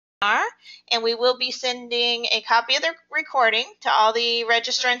and we will be sending a copy of the recording to all the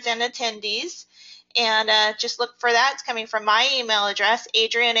registrants and attendees. And just look for that. It's coming from my email address,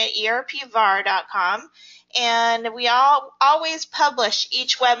 adrian@erpvar.com. And we always publish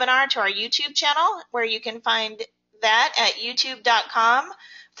each webinar to our YouTube channel, where you can find that at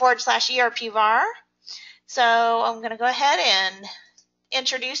youtube.com/erpvar. So I'm going to go ahead and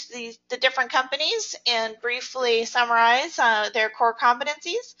introduce the different companies and briefly summarize their core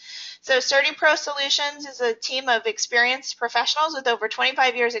competencies. So SturdyPro Solutions is a team of experienced professionals with over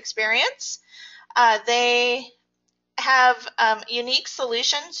 25 years experience. They have unique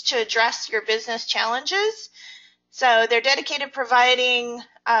solutions to address your business challenges. So they're dedicated to providing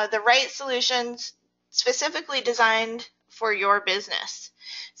the right solutions specifically designed for your business.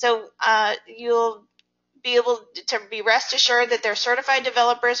 So you'll be able to be rest assured that they're certified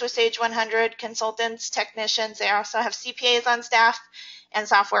developers with Sage 100, consultants, technicians. They also have CPAs on staff and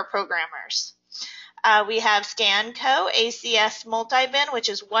software programmers. We have ScanCo ACS Multibin, which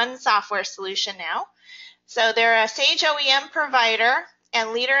is one software solution now. So they're a Sage OEM provider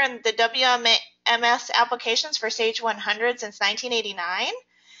and leader in the WMS applications for Sage 100 since 1989.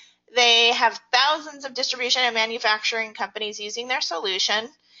 They have thousands of distribution and manufacturing companies using their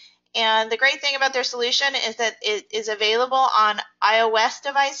solution. And the great thing about their solution is that it is available on iOS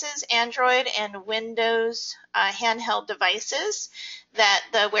devices, Android, and Windows handheld devices that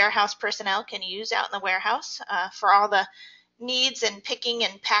the warehouse personnel can use out in the warehouse for all the needs and picking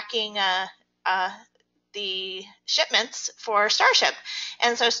and packing the shipments for Starship.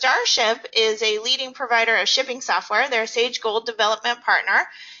 And so Starship is a leading provider of shipping software. They're a Sage Gold development partner.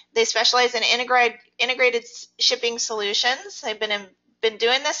 They specialize in integrated shipping solutions. They've been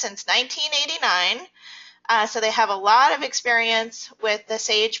doing this since 1989, so they have a lot of experience with the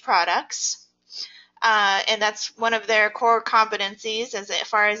Sage products, and that's one of their core competencies as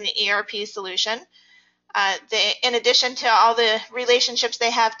far as an ERP solution. In addition to all the relationships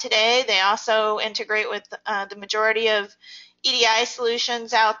they have today, they also integrate with the majority of EDI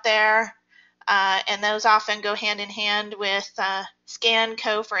solutions out there, and those often go hand in hand with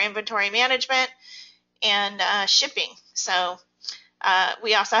ScanCo for inventory management and shipping. So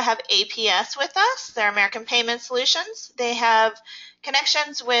we also have APS with us. They're American Payment Solutions. They have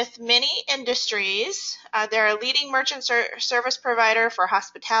connections with many industries. They're a leading merchant service provider for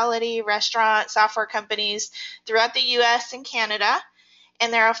hospitality, restaurant, software companies throughout the U.S. and Canada.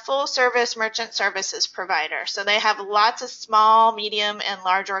 And they're a full-service merchant services provider. So they have lots of small, medium, and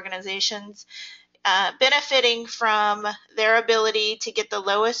large organizations benefiting from their ability to get the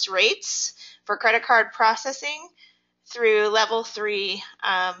lowest rates for credit card processing through level 3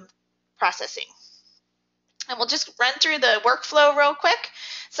 processing. And we'll just run through the workflow real quick.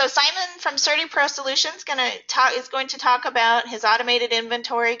 So Simon from SturdyPro Solutions is going to talk about his automated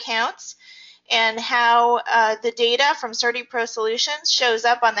inventory counts and how the data from SturdyPro Solutions shows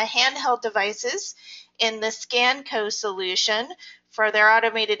up on the handheld devices in the ScanCo solution for their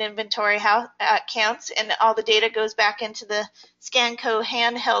automated inventory counts, and all the data goes back into the ScanCo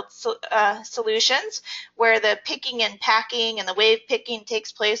handheld solutions, where the picking and packing and the wave picking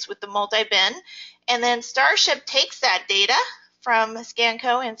takes place with the multi-bin. And then Starship takes that data from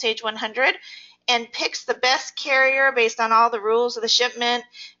ScanCo and Sage 100 and picks the best carrier based on all the rules of the shipment,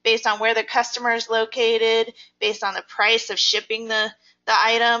 based on where the customer is located, based on the price of shipping the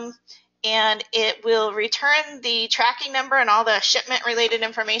item. And it will return the tracking number and all the shipment-related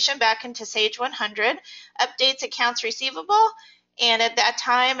information back into Sage 100, updates accounts receivable, and at that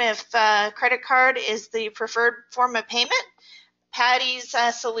time, if credit card is the preferred form of payment, Patty's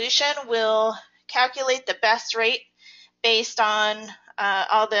solution will calculate the best rate based on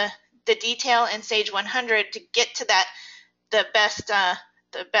all the detail in Sage 100 to get to the best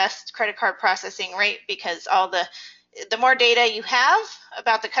credit card processing rate, because all the more data you have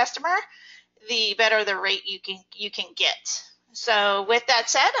about the customer, the better the rate you can get. So with that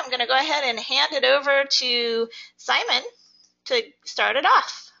said, I'm going to go ahead and hand it over to Simon to start it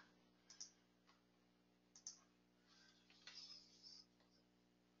off.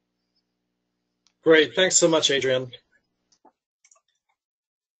 Great. Thanks so much, Adrian.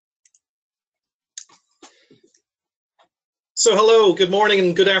 So hello, good morning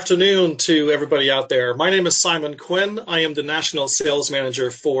and good afternoon to everybody out there. My name is Simon Quinn. I am the National Sales Manager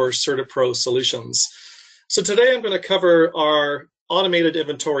for SturdyPro Solutions. So today I'm going to cover our Automated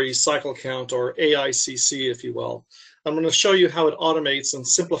Inventory Cycle Count, or AICC, if you will. I'm going to show you how it automates and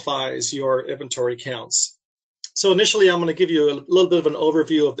simplifies your inventory counts. So initially I'm going to give you a little bit of an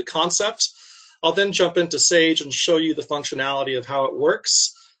overview of the concept. I'll then jump into Sage and show you the functionality of how it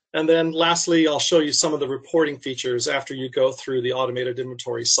works. And then lastly, I'll show you some of the reporting features after you go through the automated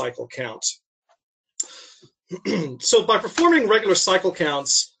inventory cycle count. So by performing regular cycle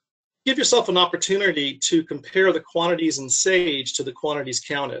counts, give yourself an opportunity to compare the quantities in Sage to the quantities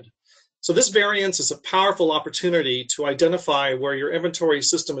counted. So this variance is a powerful opportunity to identify where your inventory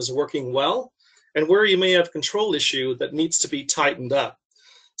system is working well and where you may have a control issue that needs to be tightened up.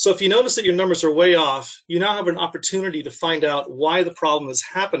 So if you notice that your numbers are way off, you now have an opportunity to find out why the problem is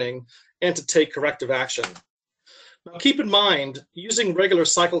happening and to take corrective action. Now keep in mind, using regular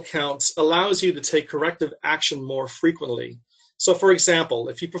cycle counts allows you to take corrective action more frequently. So for example,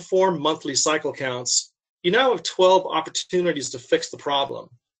 if you perform monthly cycle counts, you now have 12 opportunities to fix the problem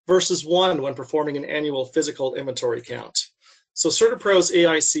versus 1 when performing an annual physical inventory count. So CertaPro's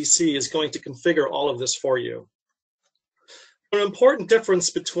AICC is going to configure all of this for you. An important difference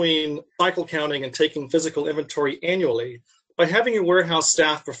between cycle counting and taking physical inventory annually, by having your warehouse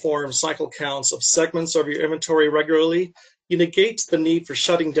staff perform cycle counts of segments of your inventory regularly, you negate the need for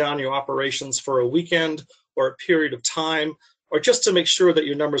shutting down your operations for a weekend or a period of time, or just to make sure that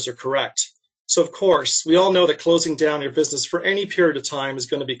your numbers are correct. So of course, we all know that closing down your business for any period of time is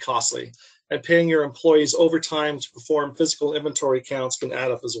going to be costly, and paying your employees overtime to perform physical inventory counts can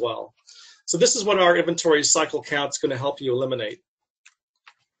add up as well. So this is what our inventory cycle count is going to help you eliminate.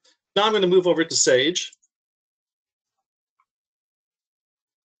 Now I'm going to move over to Sage.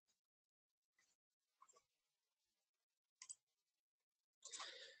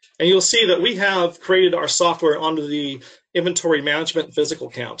 And you'll see that we have created our software under the inventory management physical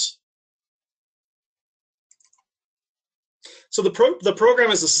count. So the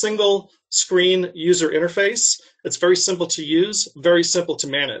program is a single screen user interface. It's very simple to use, very simple to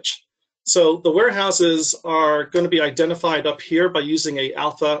manage. So the warehouses are going to be identified up here by using a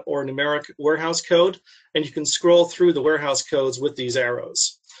alpha or numeric warehouse code, and you can scroll through the warehouse codes with these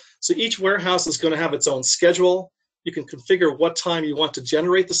arrows. So each warehouse is going to have its own schedule. You can configure what time you want to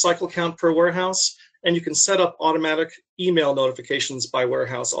generate the cycle count per warehouse, and you can set up automatic email notifications by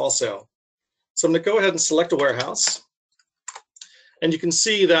warehouse also. So I'm going to go ahead and select a warehouse. And you can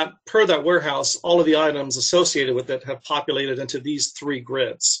see that per that warehouse, all of the items associated with it have populated into these 3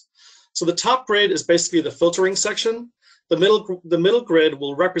 grids. So the top grid is basically the filtering section. The middle grid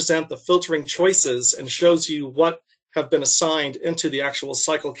will represent the filtering choices and shows you what have been assigned into the actual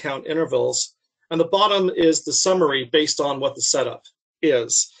cycle count intervals. And the bottom is the summary based on what the setup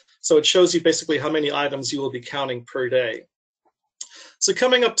is. So it shows you basically how many items you will be counting per day. So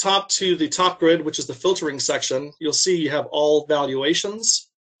coming up top to the top grid, which is the filtering section, you'll see you have all valuations,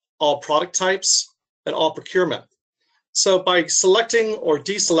 all product types, and all procurement. So by selecting or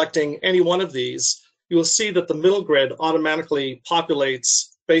deselecting any one of these, you will see that the middle grid automatically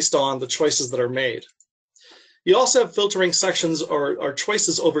populates based on the choices that are made. You also have filtering sections or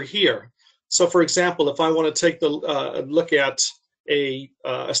choices over here. So for example, if I want to take the look at a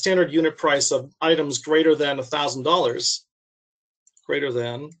standard unit price of items greater than $1,000, greater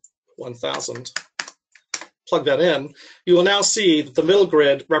than 1,000, plug that in, you will now see that the middle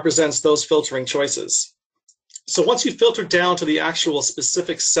grid represents those filtering choices. So once you filter down to the actual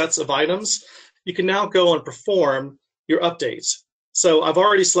specific sets of items, you can now go and perform your updates. So I've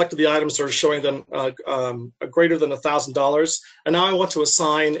already selected the items that are showing them greater than $1,000, and now I want to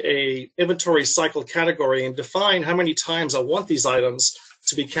assign a inventory cycle category and define how many times I want these items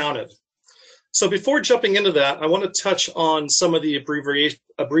to be counted. So before jumping into that, I want to touch on some of the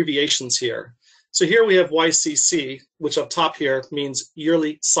abbreviations here. So here we have YCC, which up top here means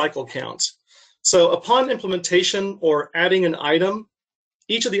yearly cycle count. So upon implementation or adding an item,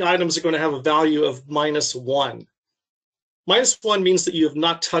 each of the items are going to have a value of -1. -1 means that you have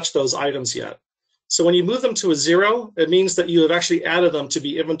not touched those items yet. So when you move them to a 0, it means that you have actually added them to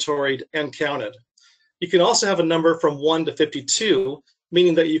be inventoried and counted. You can also have a number from 1 to 52,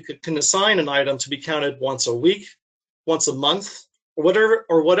 meaning that you can assign an item to be counted once a week, once a month, or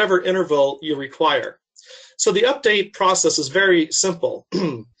whatever interval you require. So the update process is very simple.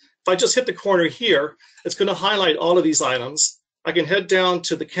 If I just hit the corner here, it's going to highlight all of these items. I can head down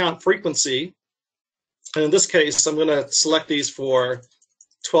to the count frequency, and in this case, I'm going to select these for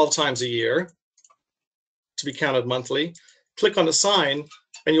 12 times a year to be counted monthly. Click on Assign,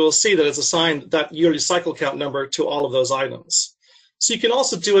 and you will see that it's assigned that yearly cycle count number to all of those items. So you can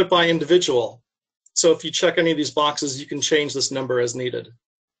also do it by individual. So if you check any of these boxes, you can change this number as needed.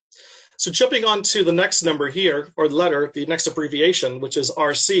 So jumping on to the next number here, or letter, the next abbreviation, which is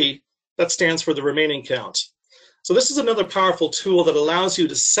RC, that stands for the remaining count. So this is another powerful tool that allows you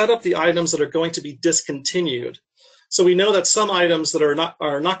to set up the items that are going to be discontinued. So we know that some items that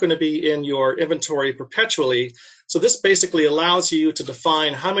are not going to be in your inventory perpetually. So this basically allows you to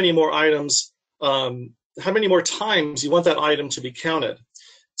define how many more items, how many more times you want that item to be counted.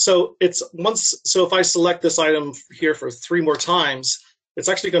 So so if I select this item here for 3 more times, it's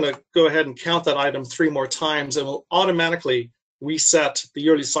actually going to go ahead and count that item 3 more times and will automatically reset the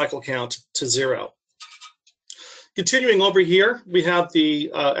yearly cycle count to 0. Continuing over here, we have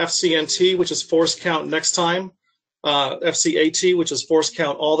the FCNT, which is force count next time, FCAT, which is force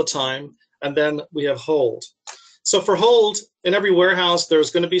count all the time, and then we have hold. So for hold, in every warehouse, there's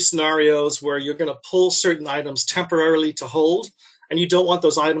going to be scenarios where you're going to pull certain items temporarily to hold, and you don't want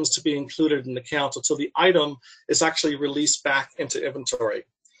those items to be included in the count until the item is actually released back into inventory.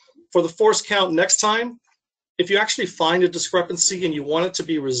 For the force count next time, if you actually find a discrepancy and you want it to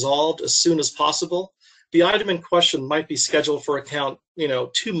be resolved as soon as possible, the item in question might be scheduled for a count,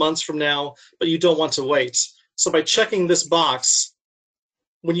 2 months from now, but you don't want to wait. So by checking this box,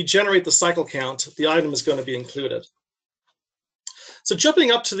 when you generate the cycle count, the item is going to be included. So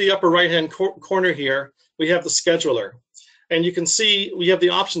jumping up to the upper right-hand corner here, we have the scheduler. And you can see we have the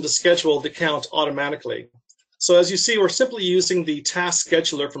option to schedule the count automatically. So as you see, we're simply using the task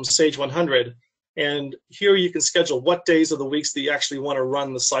scheduler from Sage 100. And here you can schedule what days of the weeks that you actually want to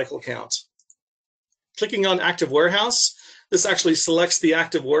run the cycle count. Clicking on Active Warehouse, this actually selects the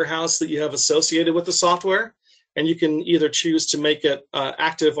active warehouse that you have associated with the software. And you can either choose to make it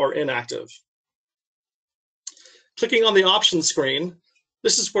active or inactive. Clicking on the options screen,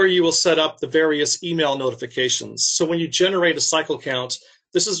 this is where you will set up the various email notifications. So when you generate a cycle count,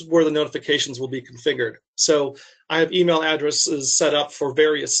 this is where the notifications will be configured. So I have email addresses set up for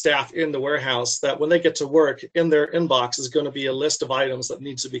various staff in the warehouse that when they get to work, in their inbox is going to be a list of items that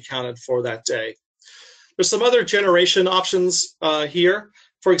needs to be counted for that day. There's some other generation options here.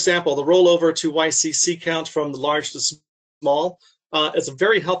 For example, the rollover to YCC count from the large to small is a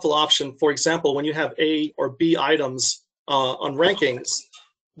very helpful option. For example, when you have A or B items on rankings,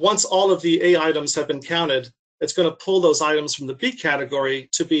 once all of the A items have been counted, it's going to pull those items from the B category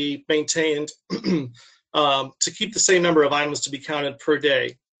to be maintained to keep the same number of items to be counted per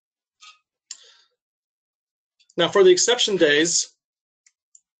day. Now for the exception days,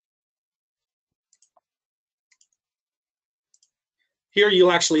 here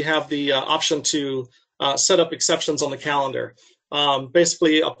you'll actually have the option to set up exceptions on the calendar.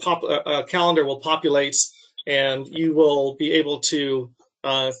 Basically, a calendar will populate and you will be able to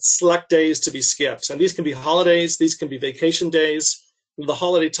select days to be skipped. And these can be holidays, these can be vacation days. The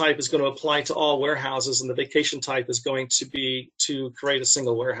holiday type is going to apply to all warehouses and the vacation type is going to be to create a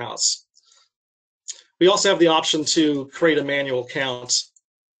single warehouse. We also have the option to create a manual count.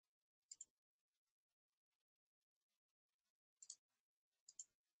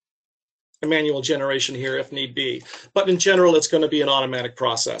 A manual generation here if need be, but in general it's going to be an automatic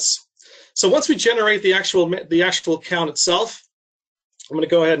process. So once we generate the actual count itself, I'm going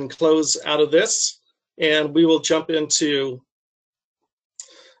to go ahead and close out of this, and we will jump into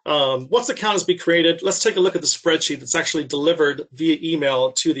once the count has been created. Let's take a look at the spreadsheet that's actually delivered via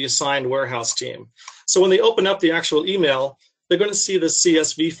email to the assigned warehouse team. So when they open up the actual email, they're going to see the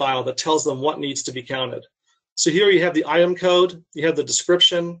CSV file that tells them what needs to be counted. So here you have the item code, you have the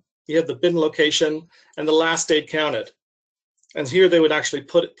description, you have the bin location, and the last date counted. And here they would actually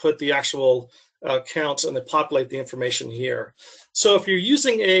put the actual count and they populate the information here. So if you're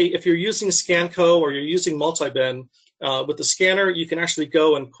using Scanco or you're using Multibin, with the scanner, you can actually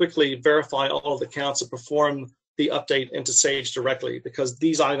go and quickly verify all of the counts and perform the update into Sage directly because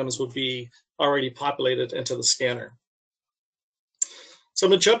these items would be already populated into the scanner. So I'm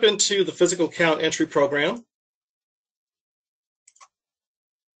going to jump into the physical count entry program.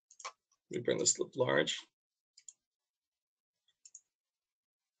 Let me bring this large.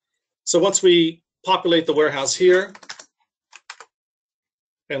 So once we populate the warehouse here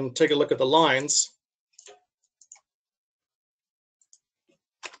and take a look at the lines,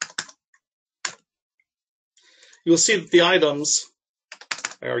 you'll see that the items,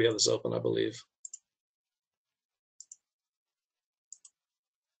 I already have this open, I believe.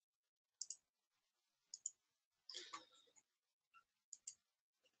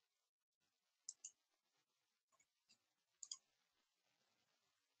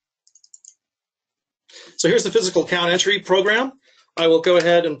 So here's the physical count entry program. I will go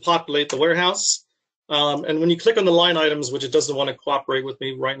ahead and populate the warehouse. And when you click on the line items, which it doesn't want to cooperate with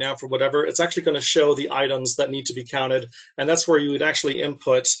me right now for whatever, it's actually going to show the items that need to be counted. And that's where you would actually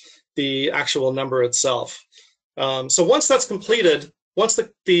input the actual number itself. So once that's completed, once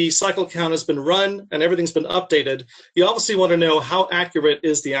the cycle count has been run and everything's been updated, you obviously want to know how accurate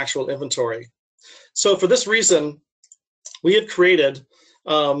is the actual inventory. So for this reason, we have created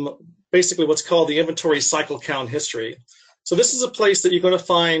basically what's called the inventory cycle count history. So this is a place that you're going to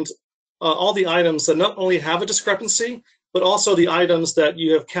find all the items that not only have a discrepancy, but also the items that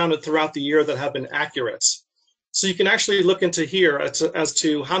you have counted throughout the year that have been accurate. So you can actually look into here as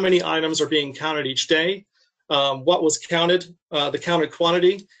to how many items are being counted each day, what was counted, the counted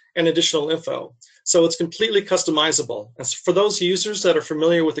quantity, and additional info. So it's completely customizable. And for those users that are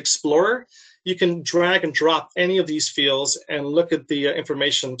familiar with Explorer, you can drag and drop any of these fields and look at the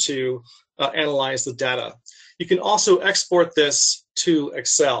information to analyze the data. You can also export this to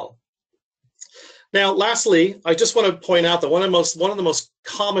Excel. Now, lastly, I just want to point out that one of the most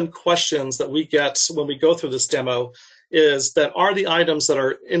common questions that we get when we go through this demo is that are the items that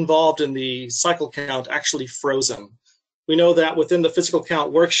are involved in the cycle count actually frozen? We know that within the physical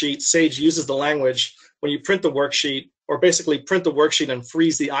count worksheet, Sage uses the language when you print the worksheet, or basically print the worksheet and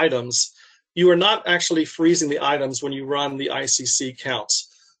freeze the items, you are not actually freezing the items when you run the ICC counts.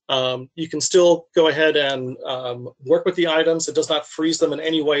 You can still go ahead and work with the items. It does not freeze them in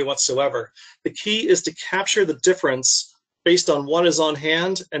any way whatsoever. The key is to capture the difference based on what is on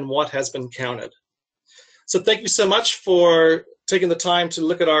hand and what has been counted. So thank you so much for taking the time to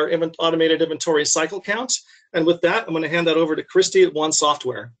look at our automated inventory cycle count. And with that, I'm going to hand that over to Christy at One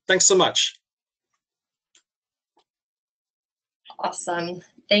Software. Thanks so much. Awesome.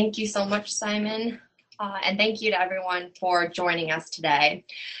 Thank you so much, Simon. And thank you to everyone for joining us today.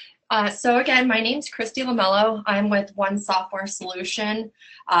 So again, my name's Christy Lamello. I'm with One Software Solution.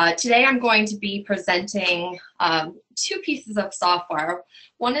 Today I'm going to be presenting two pieces of software.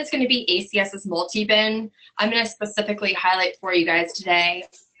 One is going to be ACS's multi-bin. I'm going to specifically highlight for you guys today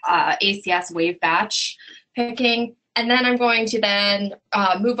ACS wave batch picking. And then I'm going to then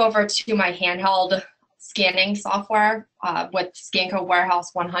move over to my handheld scanning software with ScanCode Warehouse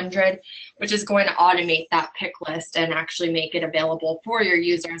 100, which is going to automate that pick list and actually make it available for your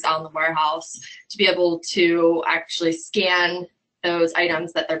users on the warehouse to be able to actually scan those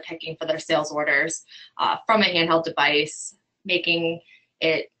items that they're picking for their sales orders from a handheld device, making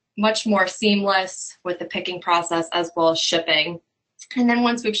it much more seamless with the picking process as well as shipping. And then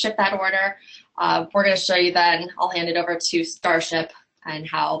once we've shipped that order, we're going to show you then, I'll hand it over to Starship and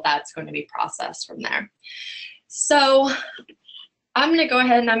how that's going to be processed from there. So I'm going to go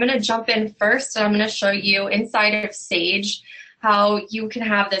ahead and I'm going to jump in first, and I'm going to show you inside of Sage how you can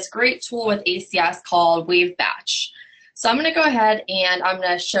have this great tool with ACS called Wave Batch. So I'm going to go ahead and I'm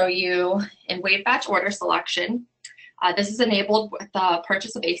going to show you in Wave Batch order selection. This is enabled with the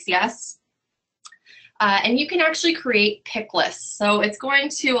purchase of ACS. And you can actually create pick lists. So it's going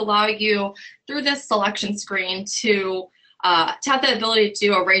to allow you through this selection screen to have the ability to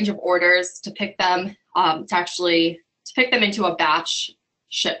do a range of orders to pick them, to pick them into a batch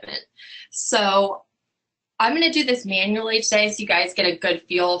shipment. So I'm going to do this manually today so you guys get a good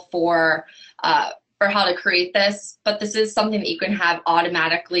feel for how to create this, but this is something that you can have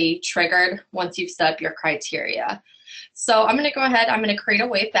automatically triggered once you've set up your criteria. So I'm going to go ahead, I'm going to create a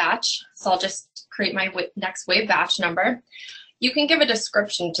wave batch. So I'll just create my next wave batch number. You can give a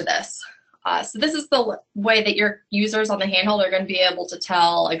description to this. So this is the way that your users on the handheld are going to be able to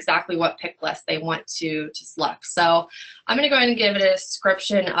tell exactly what pick list they want to select. So I'm going to go ahead and give it a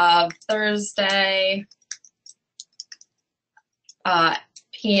description of Thursday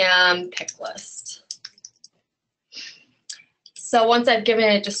PM pick list. So once I've given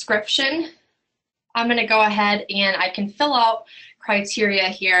a description, I'm going to go ahead and I can fill out criteria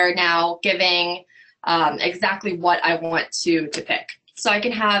here now, giving exactly what I want to pick. So I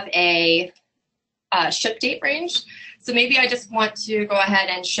can have a ship date range. So maybe I just want to go ahead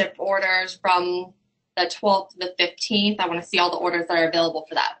and ship orders from the 12th to the 15th. I want to see all the orders that are available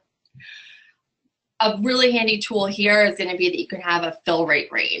for that. A really handy tool here is going to be that you can have a fill rate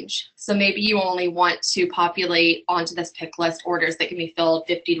range. So maybe you only want to populate onto this pick list orders that can be filled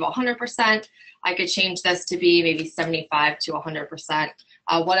 50 to 100%. I could change this to be maybe 75 to 100%,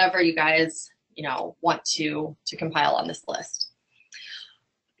 whatever you guys want to compile on this list.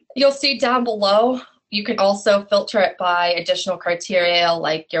 You'll see down below, you can also filter it by additional criteria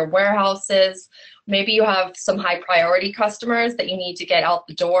like your warehouses. Maybe you have some high priority customers that you need to get out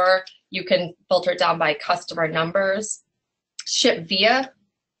the door. You can filter it down by customer numbers. Ship via.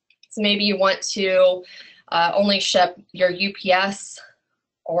 So maybe you want to only ship your UPS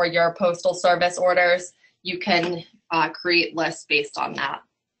or your postal service orders. You can create lists based on that.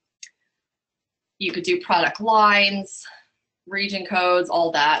 You could do product lines, region codes,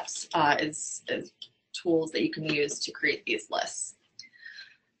 all that is tools that you can use to create these lists.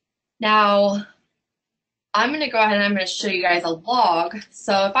 Now, I'm going to go ahead and I'm going to show you guys a log.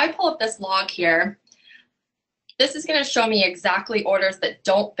 So if I pull up this log here, this is going to show me exactly orders that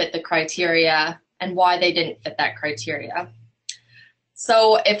don't fit the criteria and why they didn't fit that criteria.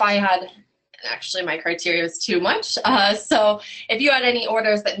 So if I had, actually my criteria was too much, so if you had any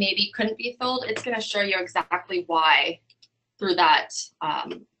orders that maybe couldn't be filled, it's going to show you exactly why through that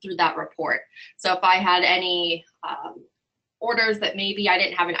report. So if I had any orders that maybe I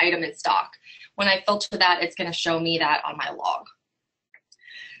didn't have an item in stock, when I filter that, it's going to show me that on my log.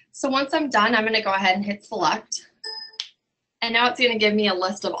 So once I'm done, I'm going to go ahead and hit select. And now it's going to give me a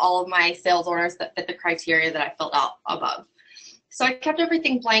list of all of my sales orders that fit the criteria that I filled out above. So I kept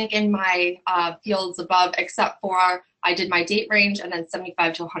everything blank in my fields above, except for I did my date range and then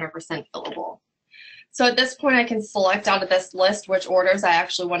 75 to 100% fillable. So at this point, I can select out of this list which orders I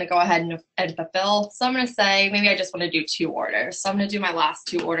actually want to go ahead and fulfill. So I'm going to say maybe I just want to do 2 orders. So I'm going to do my last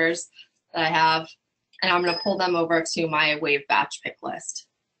 2 orders that I have, and I'm going to pull them over to my wave batch pick list.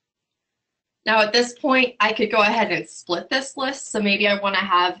 Now at this point, I could go ahead and split this list. So maybe I want to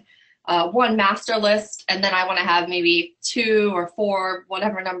have 1 master list, and then I want to have maybe 2 or 4,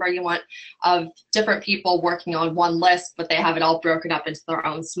 whatever number you want, of different people working on one list, but they have it all broken up into their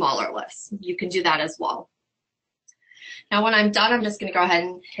own smaller lists. You can do that as well. Now when I'm done, I'm just going to go ahead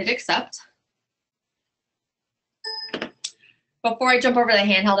and hit accept. Before I jump over to the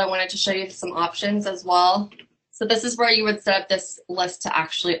handheld, I wanted to show you some options as well. So this is where you would set up this list to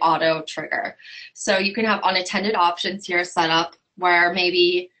actually auto trigger. So you can have unattended options here set up where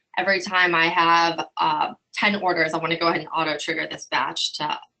maybe every time I have 10 orders, I want to go ahead and auto trigger this batch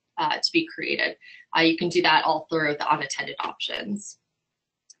to be created. You can do that all through the unattended options.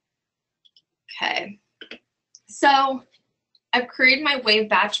 Okay, so I've created my wave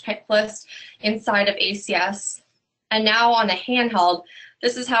batch pick list inside of ACS. And now on the handheld,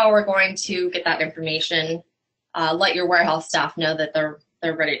 this is how we're going to get that information. Let your warehouse staff know that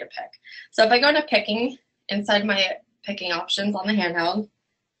they're ready to pick. So if I go to picking inside my picking options on the handheld,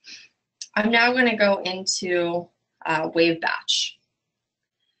 I'm now going to go into wave batch.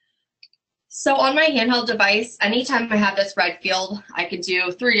 So on my handheld device, anytime I have this red field, I could do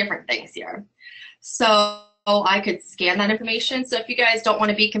 3 different things here. So I could scan that information. So if you guys don't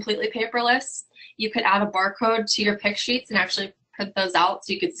want to be completely paperless, you could add a barcode to your pick sheets and actually print those out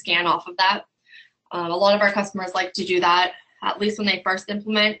so you could scan off of that. A lot of our customers like to do that, at least when they first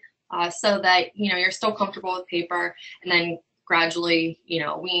implement, so that you're still comfortable with paper, and then gradually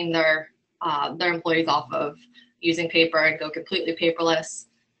wean their employees off of using paper and go completely paperless.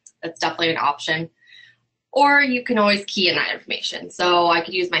 That's definitely an option. Or you can always key in that information. So I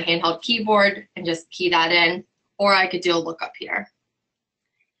could use my handheld keyboard and just key that in, or I could do a lookup here.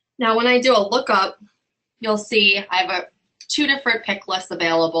 Now when I do a lookup, you'll see I have 2 different pick lists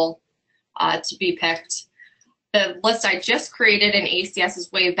available to be picked. The list I just created in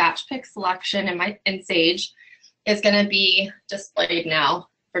ACS's wave batch pick selection in Sage is going to be displayed now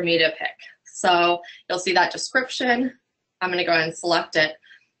for me to pick. So you'll see that description. I'm going to go ahead and select it.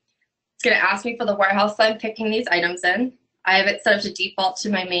 It's going to ask me for the warehouse that I'm picking these items in. I have it set up to default to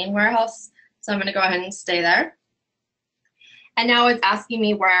my main warehouse, so I'm going to go ahead and stay there. And now it's asking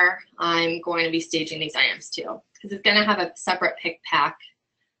me where I'm going to be staging these items to, because it's going to have a separate pick, pack,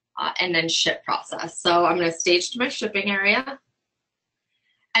 and then ship process. So I'm going to stage to my shipping area.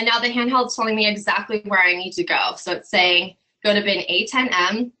 And now the handheld's telling me exactly where I need to go. So it's saying, go to bin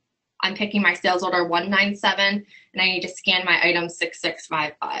A10M. I'm picking my sales order 197, and I need to scan my item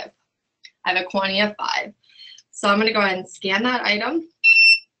 6655. I have a quantity of 5. So I'm going to go ahead and scan that item.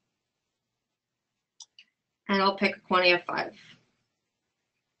 And I'll pick a quantity of 5.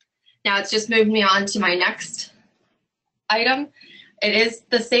 Now it's just moved me on to my next item. It is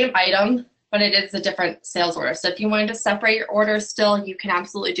the same item, but it is a different sales order. So if you wanted to separate your orders still, you can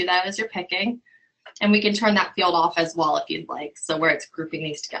absolutely do that as you're picking. And we can turn that field off as well if you'd like, so where it's grouping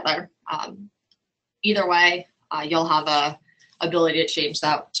these together. Either way, you'll have a ability to change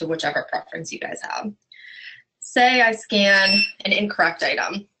that to whichever preference you guys have. Say I scan an incorrect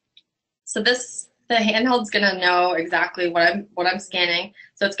item. So the handheld's gonna know exactly what I'm scanning,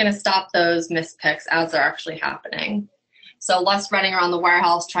 so it's gonna stop those mispicks as they're actually happening. So less running around the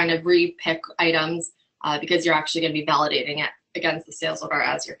warehouse trying to re-pick items because you're actually gonna be validating it against the sales order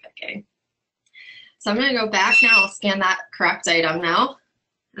as you're picking. So I'm gonna go back now, I'll scan that correct item now,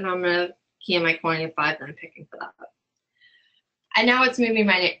 and I'm gonna key in my quantity of 5 that I'm picking for that. And now it's moving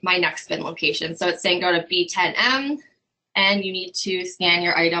my next bin location. So it's saying go to B10M, and you need to scan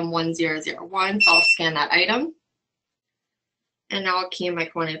your item 1001. So I'll scan that item. And now I'll key in my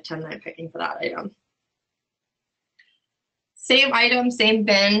quantity of 10 that I'm picking for that item. Same item, same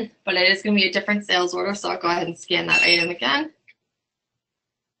bin, but it is going to be a different sales order. So I'll go ahead and scan that item again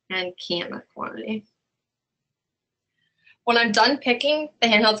and key in that quantity. When I'm done picking, the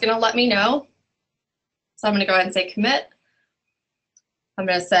handheld's going to let me know. So I'm going to go ahead and say commit. I'm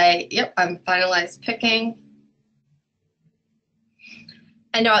going to say, yep, I'm finalized picking.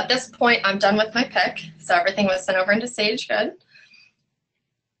 And now at this point, I'm done with my pick. So everything was sent over into Sage, good.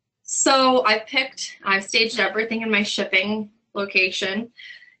 So I've staged everything in my shipping location.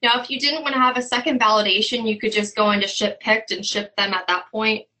 Now, if you didn't want to have a second validation, you could just go into ship picked and ship them at that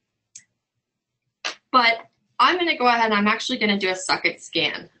point. But I'm going to go ahead and I'm actually going to do a second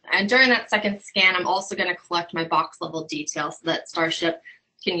scan. And during that second scan, I'm also going to collect my box level details so that Starship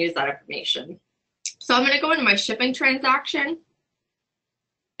can use that information. So I'm going to go into my shipping transaction.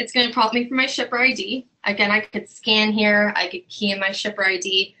 It's going to prompt me for my shipper ID. Again, I could scan here, I could key in my shipper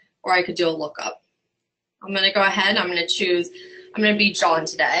ID, or I could do a lookup. I'm going to go ahead, I'm going to choose, I'm going to be John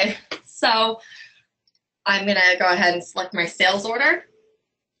today. So I'm going to go ahead and select my sales order.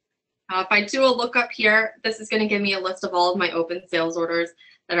 If I do a lookup here, this is going to give me a list of all of my open sales orders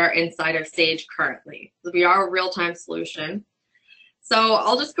that are inside of Sage currently. So we are a real-time solution. So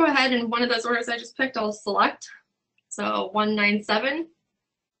I'll just go ahead and one of those orders I just picked, I'll select. So 197.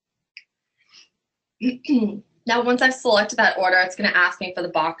 Now, once I've selected that order, it's going to ask me for the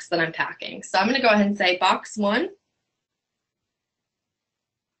box that I'm packing. So I'm going to go ahead and say box 1.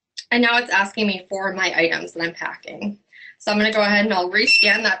 And now it's asking me for my items that I'm packing. So I'm going to go ahead and I'll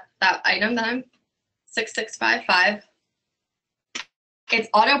rescan that item that I'm 6655. It's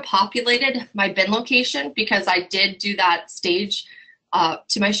auto-populated my bin location because I did do that stage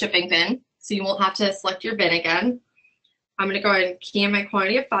to my shipping bin. So you won't have to select your bin again. I'm going to go ahead and key in my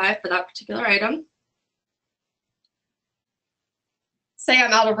quantity of 5 for that particular item. Say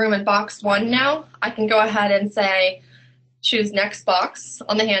I'm out of room in box 1 now, I can go ahead and say, choose next box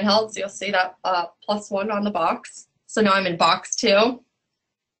on the handheld. So you'll see that +1 on the box. So now I'm in box 2.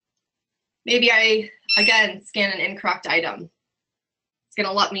 Maybe I, again, scan an incorrect item. It's going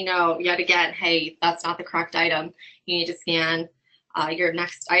to let me know yet again, hey, that's not the correct item. You need to scan your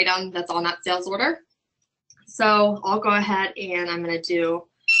next item that's on that sales order. So I'll go ahead and I'm going to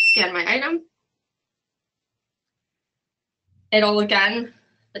scan my item. It'll again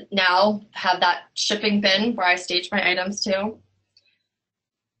now have that shipping bin where I stage my items to.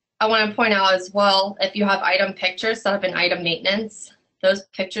 I want to point out as well, if you have item pictures set up in item maintenance, those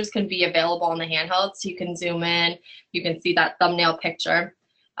pictures can be available on the handheld, so you can zoom in, you can see that thumbnail picture.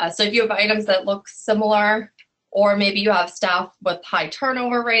 So if you have items that look similar, or maybe you have staff with high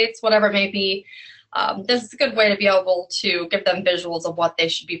turnover rates, whatever it may be, this is a good way to be able to give them visuals of what they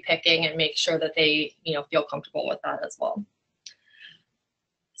should be picking and make sure that they feel comfortable with that as well.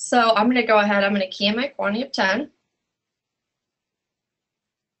 So I'm going to go ahead, I'm going to key in my quantity of 10.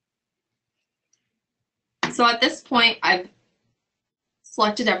 So at this point, I've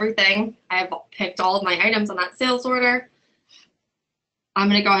selected everything. I've picked all of my items on that sales order. I'm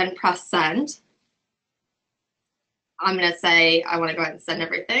going to go ahead and press send. I'm going to say I want to go ahead and send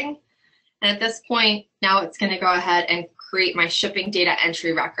everything. And at this point, now it's going to go ahead and create my shipping data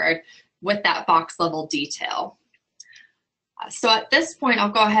entry record with that box level detail. So at this point,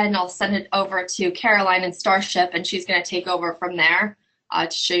 I'll go ahead and I'll send it over to Caroline in Starship, and she's going to take over from there to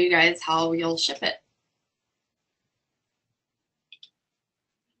show you guys how you'll ship it.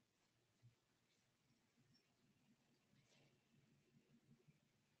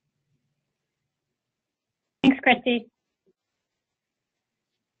 Thanks, Christy.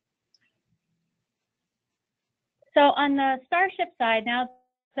 So on the Starship side, now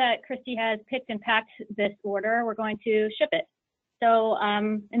that Christy has picked and packed this order, we're going to ship it. So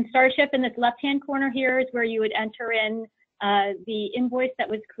in Starship, in this left-hand corner here is where you would enter in the invoice that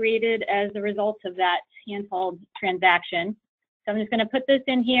was created as a result of that handheld transaction. So I'm just going to put this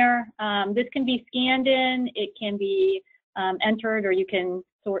in here. This can be scanned in, it can be entered, or you can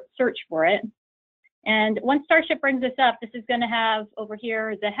search for it. And once Starship brings this up, this is going to have over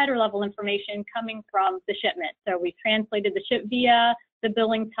here the header level information coming from the shipment. So we translated the ship via, the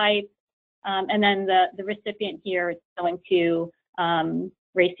billing type, and then the recipient here is going to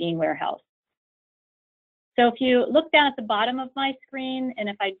Racine Warehouse. So if you look down at the bottom of my screen, and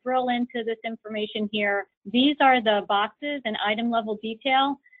if I drill into this information here, these are the boxes and item level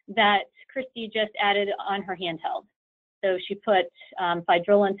detail that Christy just added on her handheld. So she put, if I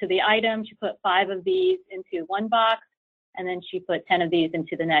drill into the item, she put 5 of these into one box, and then she put 10 of these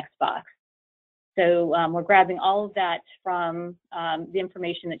into the next box. So we're grabbing all of that from the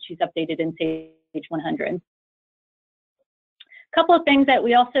information that she's updated in Sage 100. A couple of things that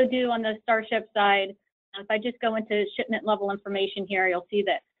we also do on the Starship side, if I just go into shipment level information here, you'll see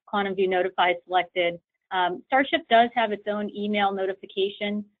that Quantum View Notify is selected. Starship does have its own email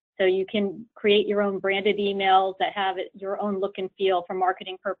notification. So you can create your own branded emails that have your own look and feel for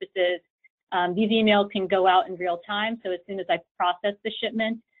marketing purposes. These emails can go out in real time. So as soon as I process the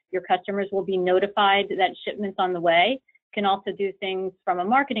shipment, your customers will be notified that shipment's on the way. Can also do things from a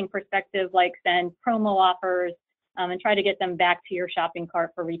marketing perspective, like send promo offers and try to get them back to your shopping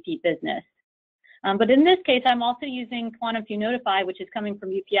cart for repeat business. But in this case, I'm also using Quantum View Notify, which is coming from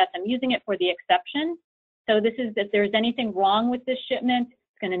UPS. I'm using it for the exception. So this is if there's anything wrong with this shipment,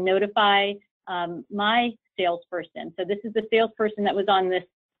 it's going to notify my salesperson. So this is the salesperson that was on this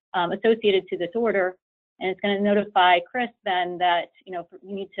associated to this order, and it's going to notify Chris then that you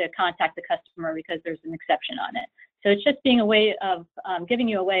need to contact the customer because there's an exception on it. So it's just being a way of giving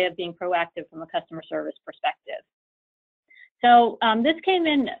you a way of being proactive from a customer service perspective. So this came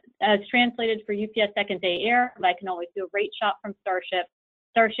in as translated for UPS second day air, but I can always do a rate shop from Starship.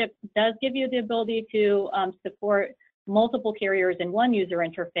 Starship does give you the ability to support multiple carriers in one user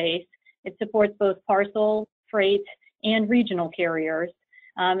interface. It supports both parcel, freight, and regional carriers.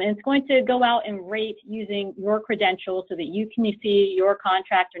 And it's going to go out and rate using your credentials so that you can see your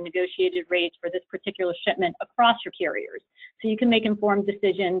contract or negotiated rates for this particular shipment across your carriers. So you can make informed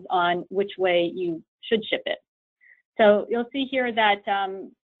decisions on which way you should ship it. So you'll see here that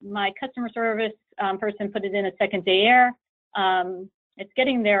my customer service person put it in a second day air. It's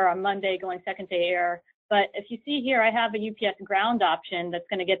getting there on Monday going second day air. But if you see here, I have a UPS ground option that's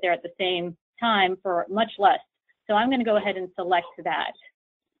going to get there at the same time for much less. So I'm going to go ahead and select that.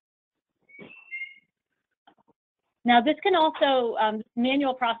 Now this can also,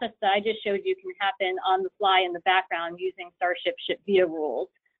 manual process that I just showed you can happen on the fly in the background using Starship Ship Via rules.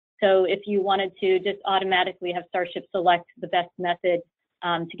 So if you wanted to just automatically have Starship select the best method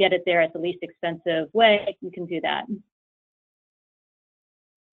to get it there at the least expensive way, you can do that.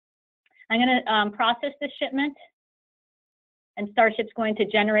 I'm going to process the shipment, and Starship's going to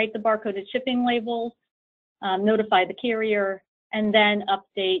generate the barcoded shipping labels, notify the carrier, and then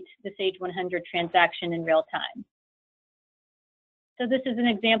update the Sage 100 transaction in real time. So this is an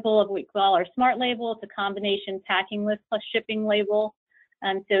example of what we call our smart label. It's a combination packing list plus shipping label.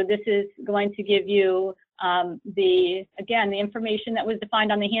 So this is going to give you again, the information that was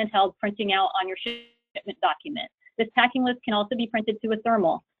defined on the handheld printing out on your shipment document. This packing list can also be printed to a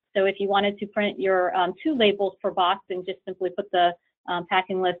thermal. So if you wanted to print your 2 labels per box and just simply put the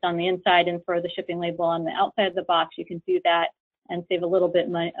packing list on the inside and throw the shipping label on the outside of the box, you can do that and save a little bit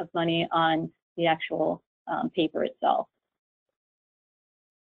of money on the actual paper itself.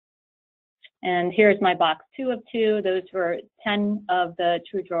 And here's my box 2 of 2. Those were 10 of the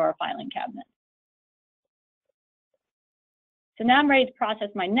True Drawer filing cabinets. So now I'm ready to process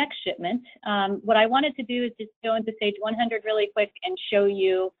my next shipment. What I wanted to do is just go into Sage 100 really quick and show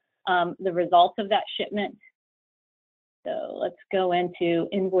you the results of that shipment. So let's go into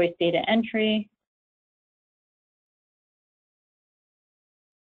invoice data entry.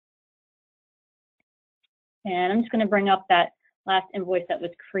 And I'm just going to bring up that last invoice that was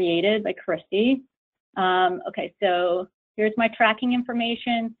created by Christy. Okay, so here's my tracking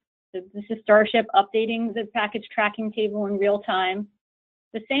information. So this is Starship updating the package tracking table in real time.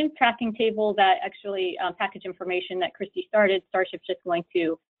 The same tracking table that actually package information that Christy started, Starship's just going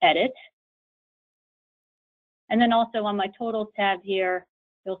to edit. And then also on my totals tab here,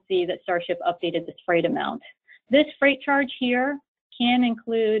 you'll see that Starship updated this freight amount. This freight charge here can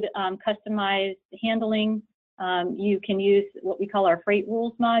include customized handling. You can use what we call our freight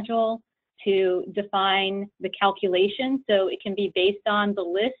rules module to define the calculation. So it can be based on the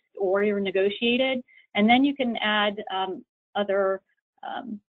list or your negotiated. And then you can add other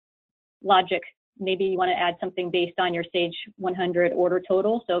logic. Maybe you want to add something based on your Sage 100 order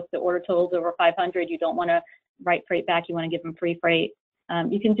total. So if the order total is over 500, you don't want to write freight back, you want to give them free freight.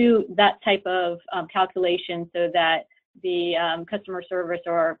 You can do that type of calculation so that the customer service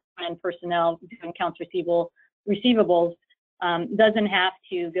or personnel doing accounts receivables doesn't have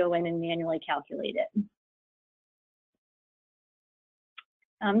to go in and manually calculate it.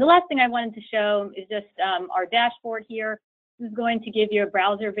 The last thing I wanted to show is just our dashboard here. This is going to give you a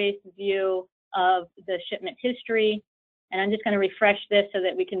browser-based view of the shipment history. And I'm just going to refresh this so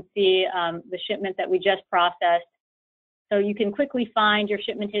that we can see the shipment that we just processed. So you can quickly find your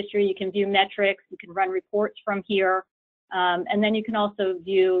shipment history. You can view metrics. You can run reports from here. And then you can also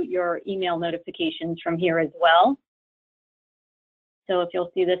view your email notifications from here as well. So if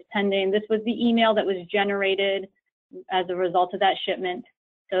you'll see this pending, this was the email that was generated as a result of that shipment.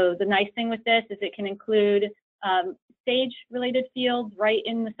 So the nice thing with this is it can include Sage-related fields right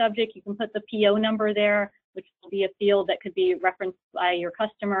in the subject. You can put the PO number there, which will be a field that could be referenced by your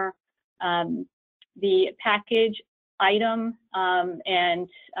customer. The package item and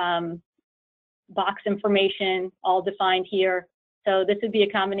box information all defined here. So this would be a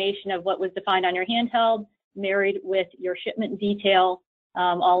combination of what was defined on your handheld married with your shipment detail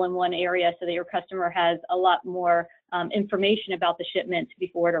all in one area so that your customer has a lot more information about the shipment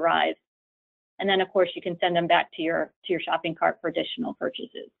before it arrives. And then, of course, you can send them back to your shopping cart for additional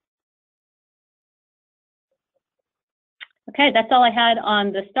purchases. Okay, that's all I had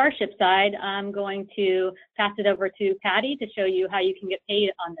on the Starship side. I'm going to pass it over to Patty to show you how you can get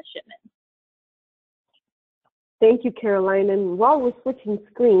paid on the shipment. Thank you, Caroline. And while we're switching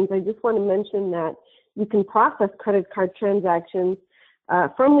screens, I just want to mention that you can process credit card transactions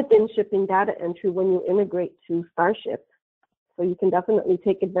from within shipping data entry when you integrate to Starship. So you can definitely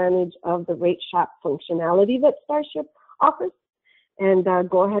take advantage of the rate shop functionality that Starship offers and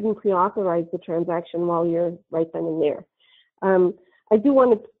go ahead and pre-authorize the transaction while you're right then and there. I do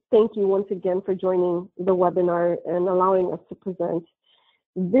want to thank you once again for joining the webinar and allowing us to present.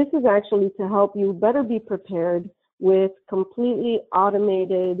 This is actually to help you better be prepared with completely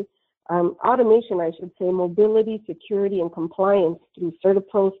automated, automation, I should say, mobility, security, and compliance through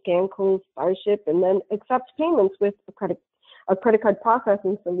CertaPro, ScanCode, Starship, and then accept payments with a credit card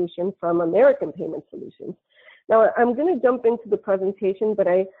processing solution from American Payment Solutions. Now, I'm going to jump into the presentation, but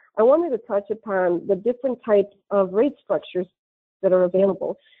I wanted to touch upon the different types of rate structures that are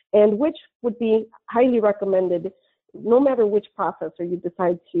available and which would be highly recommended no matter which processor you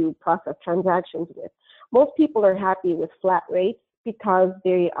decide to process transactions with. Most people are happy with flat rates because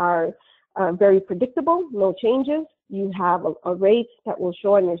they are very predictable, no changes. You have a rate that will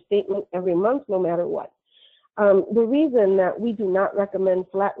show on your statement every month, no matter what. The reason that we do not recommend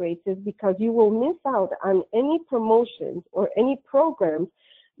flat rates is because you will miss out on any promotions or any programs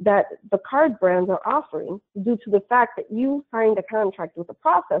that the card brands are offering due to the fact that you signed a contract with a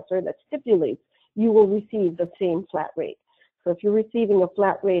processor that stipulates you will receive the same flat rate. So if you're receiving a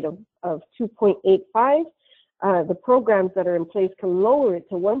flat rate of 2.85, the programs that are in place can lower it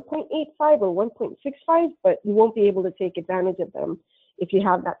to 1.85 or 1.65, but you won't be able to take advantage of them if you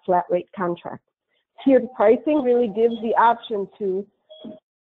have that flat rate contract. Tiered pricing really gives the option to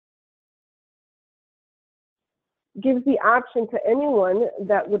anyone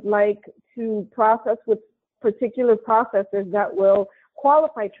that would like to process with particular processors that will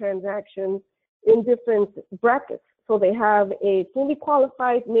qualify transactions in different brackets. So they have a fully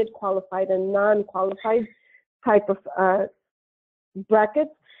qualified, mid-qualified, and non-qualified type of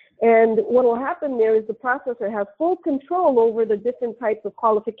brackets. And what will happen there is the processor has full control over the different types of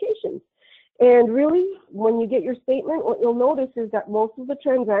qualifications. And really, when you get your statement, what you'll notice is that most of the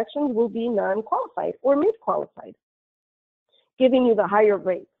transactions will be non-qualified or mid-qualified, giving you the higher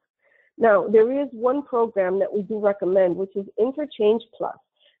rates. Now, there is one program that we do recommend, which is Interchange Plus.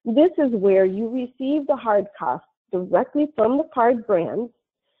 This is where you receive the hard cost directly from the card brands.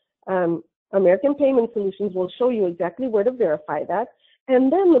 American Payment Solutions will show you exactly where to verify that.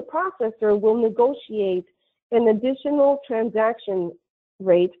 And then the processor will negotiate an additional transaction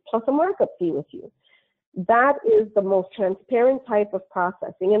rate plus a markup fee with you. That is the most transparent type of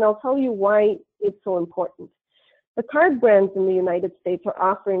processing, and I'll tell you why it's so important. The card brands in the United States are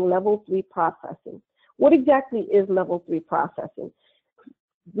offering level 3 processing. What exactly is level 3 processing?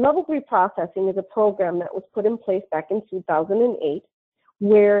 Level 3 processing is a program that was put in place back in 2008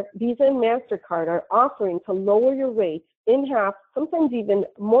 where Visa and MasterCard are offering to lower your rates in half, sometimes even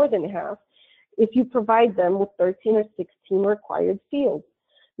more than half, if you provide them with 13 or 16 required fields.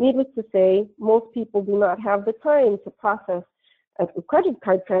 Needless to say, most people do not have the time to process a credit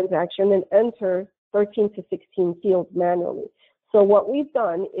card transaction and enter 13 to 16 fields manually. So what we've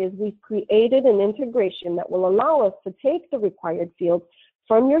done is we've created an integration that will allow us to take the required fields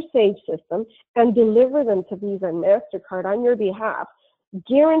from your Sage system and deliver them to Visa and MasterCard on your behalf,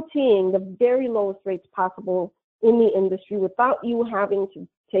 guaranteeing the very lowest rates possible in the industry without you having to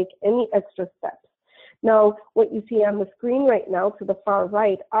take any extra steps. Now, what you see on the screen right now to the far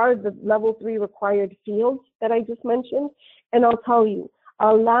right are the level 3 required fields that I just mentioned. And I'll tell you,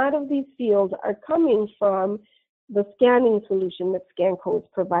 a lot of these fields are coming from the scanning solution that ScanCode is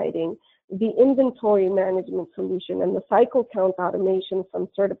providing, the inventory management solution, and the cycle count automation from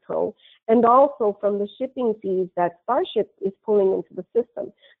CertaPro, and also from the shipping fees that Starship is pulling into the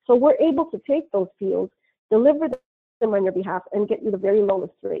system. So we're able to take those fields, deliver them on your behalf, and get you the very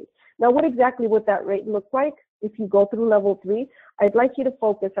lowest rate. Now, what exactly would that rate look like if you go through level 3? I'd like you to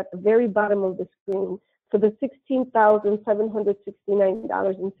focus at the very bottom of the screen for the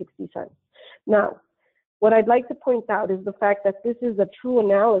 $16,769.60. Now, what I'd like to point out is the fact that this is a true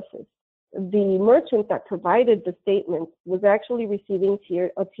analysis. The merchant that provided the statement was actually receiving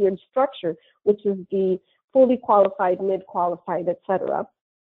a tiered structure, which is the fully qualified, mid-qualified, etc.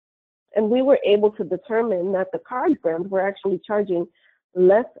 And we were able to determine that the card brands were actually charging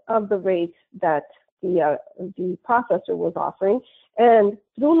less of the rate that the processor was offering. And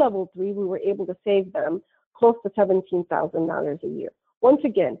through level 3, we were able to save them close to $17,000 a year. Once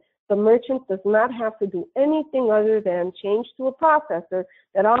again, the merchant does not have to do anything other than change to a processor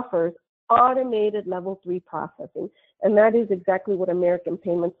that offers automated level 3 processing. And that is exactly what American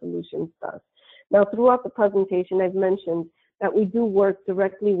Payment Solutions does. Now, throughout the presentation, I've mentioned that we do work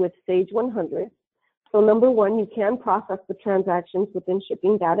directly with Sage 100. So number one, you can process the transactions within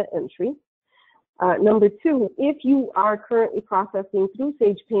shipping data entry. Number two, if you are currently processing through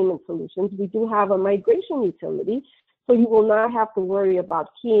Sage Payment Solutions, we do have a migration utility, so you will not have to worry about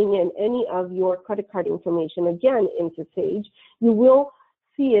keying in any of your credit card information again into Sage. You will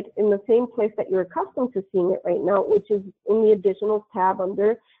see it in the same place that you're accustomed to seeing it right now, which is in the additional tab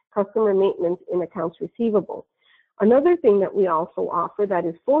under customer maintenance in accounts receivable. Another thing that we also offer that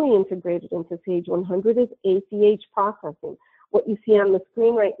is fully integrated into Sage 100 is ACH processing. What you see on the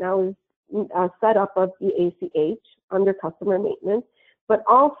screen right now is a setup of the ACH under customer maintenance, but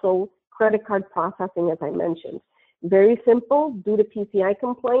also credit card processing, as I mentioned. Very simple. Due to PCI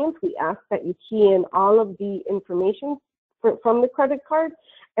compliance, we ask that you key in all of the information from the credit card,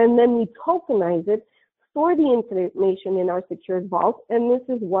 and then we tokenize it, store the information in our secured vault, and this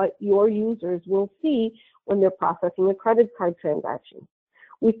is what your users will see when they're processing a credit card transaction.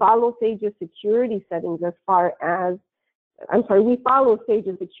 We follow Sage's security settings we follow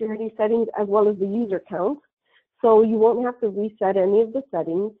Sage's security settings as well as the user count, so you won't have to reset any of the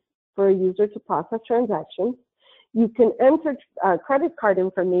settings for a user to process transactions. You can enter credit card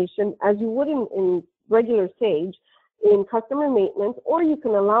information as you would in regular Sage in customer maintenance, or you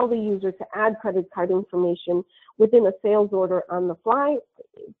can allow the user to add credit card information within a sales order on the fly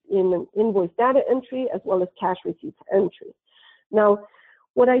in invoice data entry as well as cash receipts entry. Now,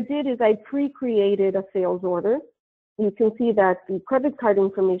 what I did is I pre-created a sales order. You can see that the credit card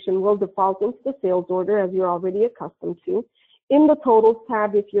information will default into the sales order as you're already accustomed to. In the totals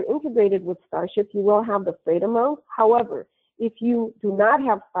tab, if you're integrated with Starship, you will have the freight amount. However, if you do not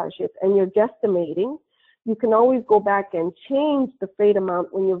have Starship and you're guesstimating, you can always go back and change the freight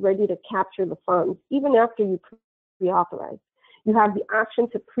amount when you're ready to capture the funds, even after you pre-authorize. You have the option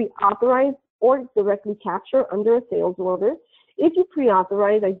to pre-authorize or directly capture under a sales order. If you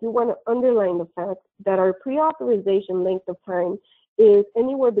pre-authorize, I do want to underline the fact that our pre-authorization length of time is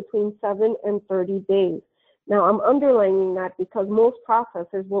anywhere between 7 and 30 days. Now, I'm underlining that because most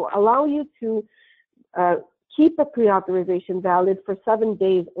processors will allow you to keep a pre-authorization valid for 7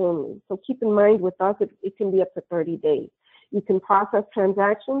 days only. So keep in mind with us, it can be up to 30 days. You can process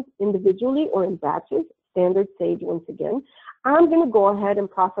transactions individually or in batches, standard Sage once again. I'm going to go ahead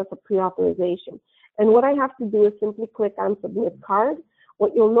and process a pre-authorization. And what I have to do is simply click on Submit Card.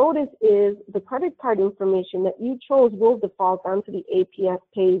 What you'll notice is the credit card information that you chose will default onto the APS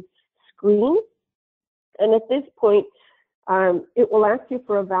Pay screen. And at this point, it will ask you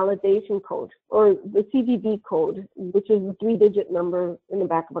for a validation code or the CVV code, which is a 3-digit number in the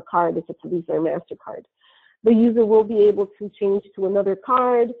back of a card if it's a Visa or MasterCard. The user will be able to change to another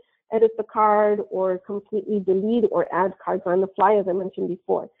card, edit the card, or completely delete or add cards on the fly, as I mentioned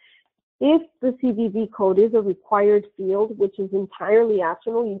before. If the CVV code is a required field, which is entirely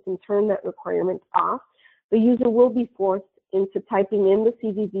optional, you can turn that requirement off. The user will be forced into typing in the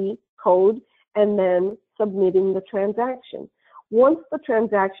CVV code and then submitting the transaction. Once the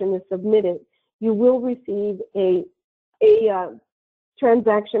transaction is submitted, you will receive a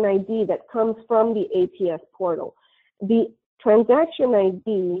transaction ID that comes from the APS portal. The transaction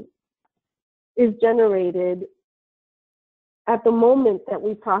ID is generated at the moment that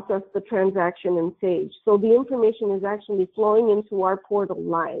we process the transaction in Sage. So the information is actually flowing into our portal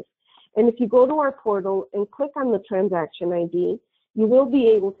live. And if you go to our portal and click on the transaction ID, you will be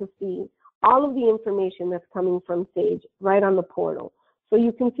able to see all of the information that's coming from Sage right on the portal. So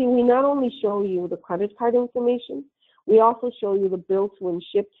you can see we not only show you the credit card information, we also show you the bill to and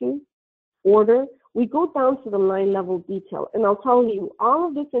ship to, order. We go down to the line level detail, and I'll tell you all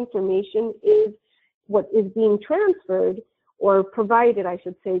of this information is what is being transferred or provided, I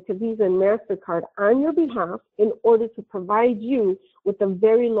should say, to Visa and MasterCard on your behalf in order to provide you with the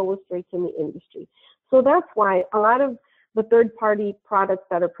very lowest rates in the industry. So that's why a lot of the third-party products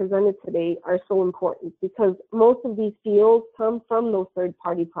that are presented today are so important, because most of these fields come from those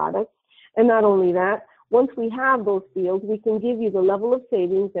third-party products. And not only that, once we have those fields, we can give you the level of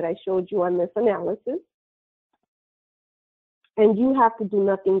savings that I showed you on this analysis. And you have to do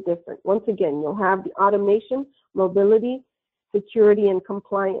nothing different. Once again, you'll have the automation, mobility, security, and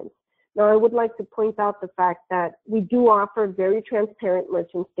compliance. Now, I would like to point out the fact that we do offer very transparent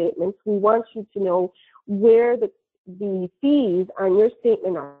merchant statements. We want you to know where the fees on your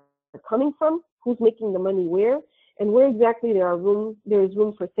statement are coming from, who's making the money where, and where exactly there is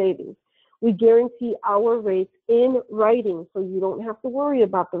room for savings. We guarantee our rates in writing, so you don't have to worry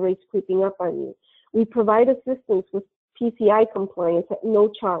about the rates creeping up on you. We provide assistance with PCI compliance at no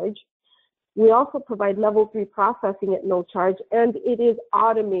charge. We also provide level 3 processing at no charge, and it is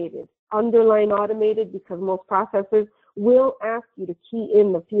automated, underline automated, because most processors will ask you to key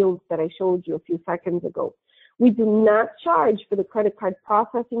in the fields that I showed you a few seconds ago. We do not charge for the credit card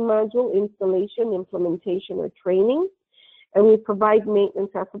processing module, installation, implementation, or training, and we provide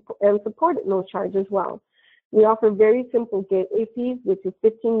maintenance and support at no charge as well. We offer very simple gateway fees, which is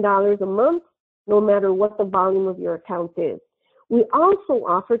 $15 a month, no matter what the volume of your account is. We also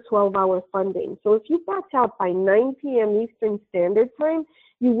offer 12-hour funding. So if you back out by 9 p.m. Eastern Standard Time,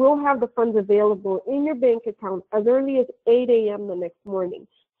 you will have the funds available in your bank account as early as 8 a.m. the next morning.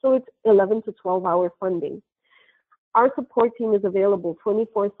 So it's 11 to 12-hour funding. Our support team is available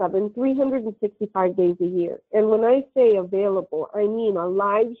 24/7, 365 days a year. And when I say available, I mean a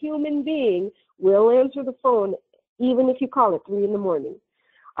live human being will answer the phone even if you call at 3 in the morning.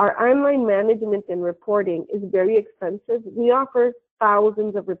 Our online management and reporting is very expensive. We offer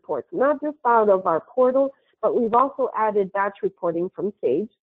thousands of reports, not just out of our portal, but we've also added batch reporting from Sage.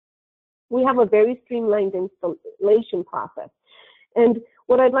 We have a very streamlined installation process. And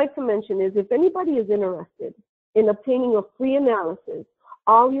what I'd like to mention is if anybody is interested in obtaining a free analysis,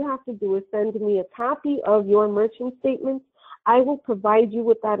 all you have to do is send me a copy of your merchant statements. I will provide you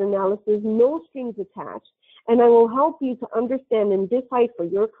with that analysis, no strings attached, and I will help you to understand and decipher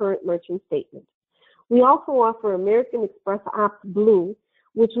your current merchant statement. We also offer American Express Opt Blue,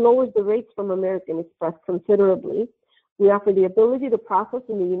 which lowers the rates from American Express considerably. We offer the ability to process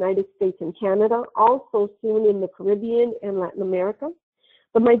in the United States and Canada, also soon in the Caribbean and Latin America.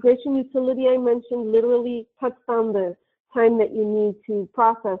 The migration utility I mentioned literally cuts down the time that you need to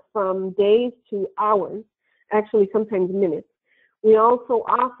process from days to hours, actually sometimes minutes. We also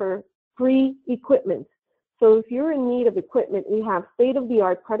offer free equipment. So if you're in need of equipment, we have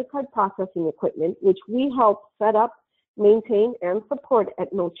state-of-the-art credit card processing equipment, which we help set up, maintain, and support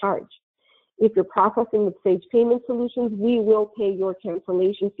at no charge. If you're processing with Sage Payment Solutions, we will pay your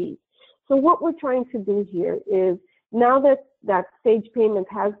cancellation fees. So what we're trying to do here is, now that Sage Payment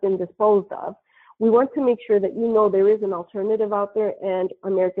has been disposed of, we want to make sure that you know there is an alternative out there, and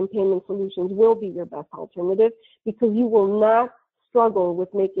American Payment Solutions will be your best alternative, because you will not struggle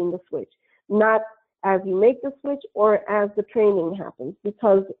with making the switch, not as you make the switch or as the training happens,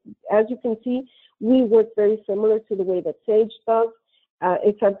 because as you can see, we work very similar to the way that Sage does,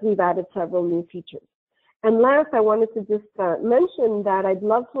 except we've added several new features. And last, I wanted to just mention that I'd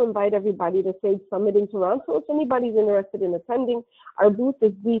love to invite everybody to Sage Summit in Toronto. If anybody's interested in attending, our booth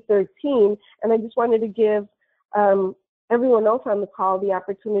is B13, and I just wanted to give everyone else on the call the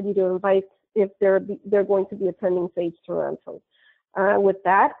opportunity to invite if they're going to be attending Sage Toronto. With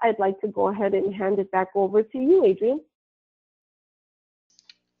that, I'd like to go ahead and hand it back over to you, Adrienne.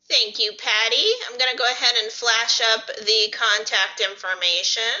 Thank you, Patty. I'm going to go ahead and flash up the contact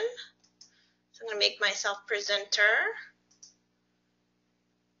information. So I'm going to make myself presenter.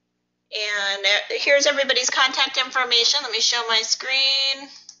 And here's everybody's contact information. Let me show my screen.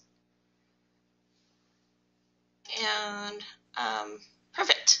 And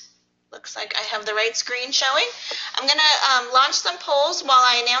perfect. Looks like I have the right screen showing. I'm going to launch some polls while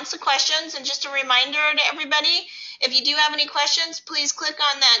I announce the questions. And just a reminder to everybody, if you do have any questions, please click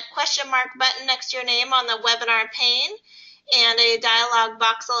on that question mark button next to your name on the webinar pane, and a dialog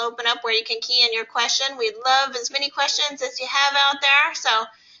box will open up where you can key in your question. We'd love as many questions as you have out there, so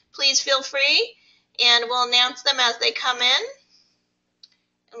please feel free, and we'll announce them as they come in.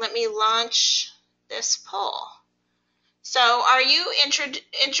 And let me launch this poll. So are you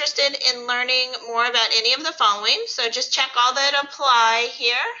interested in learning more about any of the following? So just check all that apply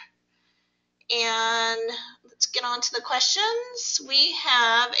here. And let's get on to the questions. We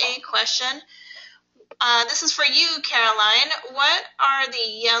have a question. This is for you, Caroline. What are the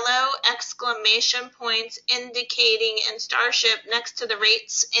yellow exclamation points indicating in Starship next to the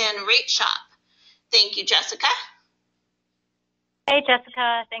rates in Rate Shop? Thank you, Jessica. Hey,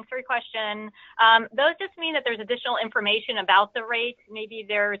 Jessica. Thanks for your question. Those just mean that there's additional information about the rate. Maybe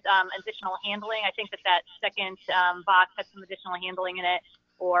there's additional handling. I think that second box has some additional handling in it,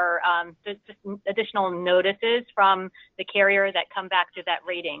 or just additional notices from the carrier that come back to that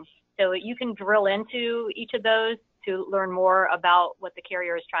rating. So you can drill into each of those to learn more about what the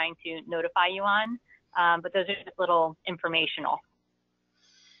carrier is trying to notify you on. But those are just little informational.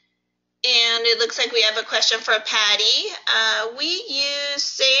 And it looks like we have a question for Patty. We use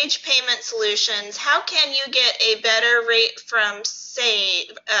Sage Payment Solutions. How can you get a better rate from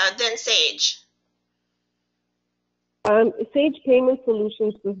Sage than Sage? Sage Payment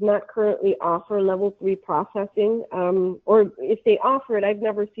Solutions does not currently offer level 3 processing, or if they offer it, I've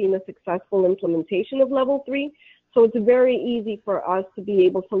never seen a successful implementation of level 3. So it's very easy for us to be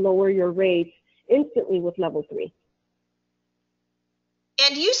able to lower your rates instantly with level 3.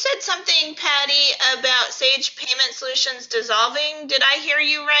 And you said something, Patty, about Sage Payment Solutions dissolving. Did I hear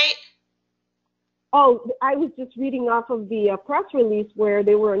you right? Oh, I was just reading off of the press release where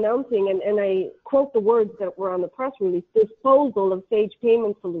they were announcing, and I quote the words that were on the press release, disposal of Sage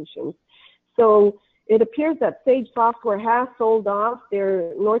Payment Solutions. So it appears that Sage Software has sold off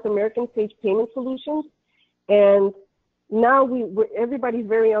their North American Sage Payment Solutions, and now everybody's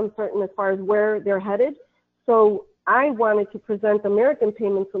very uncertain as far as where they're headed. So I wanted to present American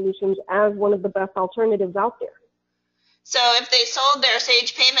Payment Solutions as one of the best alternatives out there. So if they sold their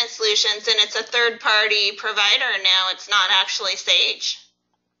Sage Payment Solutions and it's a third-party provider now, it's not actually Sage.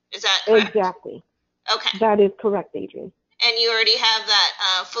 Is that correct? Exactly. Okay. That is correct, Adrian. And you already have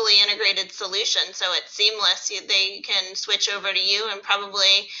that fully integrated solution, so it's seamless. They can switch over to you and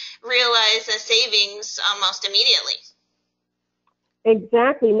probably realize the savings almost immediately.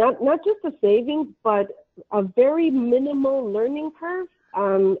 Exactly. Not just a savings, but a very minimal learning curve.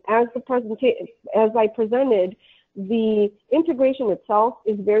 As I presented, the integration itself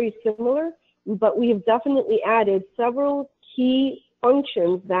is very similar, but we have definitely added several key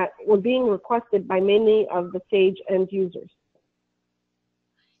functions that were being requested by many of the Sage end users.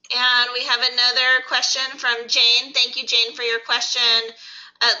 And we have another question from Jane. Thank you, Jane, for your question.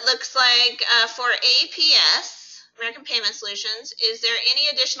 It looks like for APS, American Payment Solutions, is there any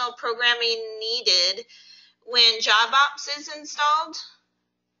additional programming needed when JobOps is installed?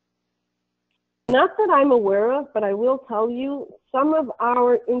 Not that I'm aware of, but I will tell you, some of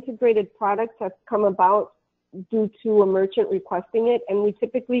our integrated products have come about due to a merchant requesting it, and we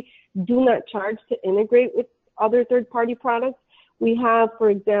typically do not charge to integrate with other third-party products. We have, for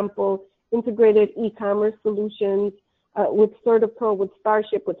example, integrated e-commerce solutions with CertaPro, with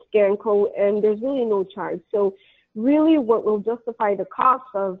Starship, with Scanco, and there's really no charge. So really what will justify the cost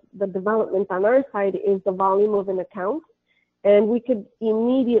of the development on our side is the volume of an account, and we could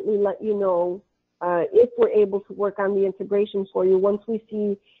immediately let you know if we're able to work on the integration for you once we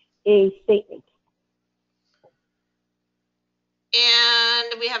see a statement.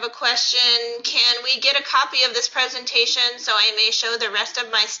 And we have a question, can we get a copy of this presentation so I may show the rest of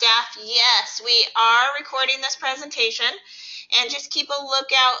my staff? Yes, we are recording this presentation, and just keep a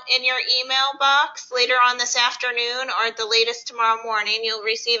lookout in your email box later on this afternoon or at the latest tomorrow morning. You'll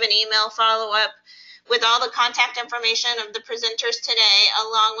receive an email follow-up with all the contact information of the presenters today,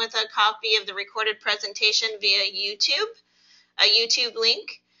 along with a copy of the recorded presentation via YouTube, a YouTube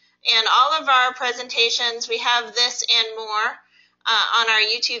link. And all of our presentations, we have this and more on our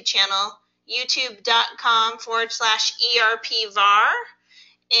YouTube channel, youtube.com/ERPVAR.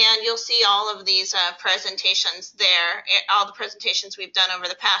 And you'll see all of these presentations there, all the presentations we've done over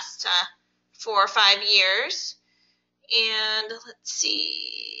the past 4 or 5 years. And let's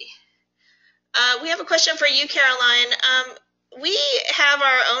see. We have a question for you, Caroline. We have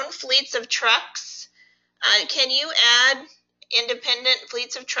our own fleets of trucks. Can you add independent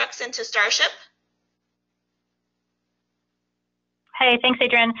fleets of trucks into Starship? Hey, thanks,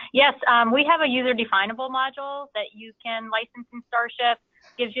 Adrian. Yes, we have a user-definable module that you can license in Starship.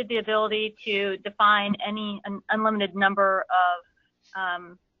 Gives you the ability to define an unlimited number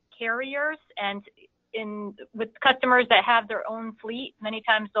of carriers, and with customers that have their own fleet, many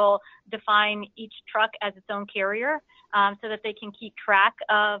times they'll define each truck as its own carrier so that they can keep track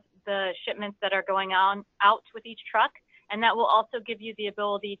of the shipments that are going out with each truck. And that will also give you the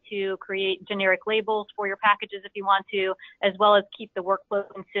ability to create generic labels for your packages if you want to, as well as keep the workflow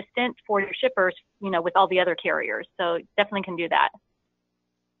consistent for your shippers, with all the other carriers. So definitely can do that.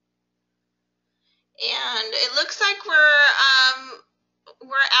 And it looks like we're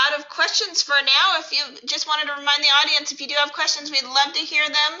out of questions for now. If you just wanted to remind the audience, if you do have questions, we'd love to hear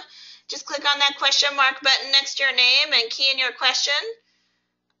them. Just click on that question mark button next to your name and key in your question.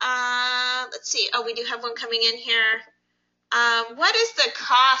 Let's see. Oh, we do have one coming in here. What is the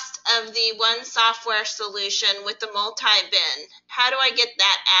cost of the one software solution with the multi-bin? How do I get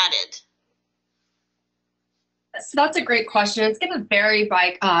that added? So that's a great question. It's going to vary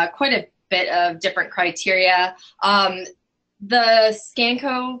by quite a bit of different criteria. The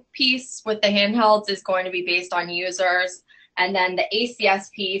Scanco piece with the handhelds is going to be based on users. And then the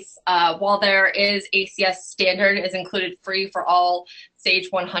ACS piece, while there is ACS standard is included free for all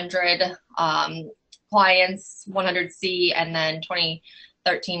Sage 100 clients, 100C, and then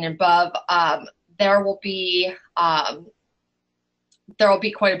 2013 and above, there will be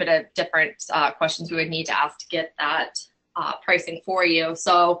quite a bit of different questions we would need to ask to get that pricing for you.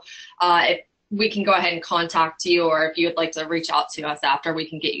 So if we can go ahead and contact you, or if you would like to reach out to us after, we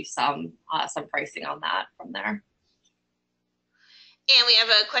can get you some pricing on that from there. And we have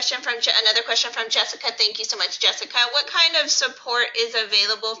another question from Jessica. Thank you so much, Jessica. What kind of support is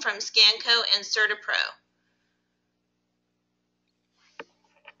available from Scanco and CertaPro?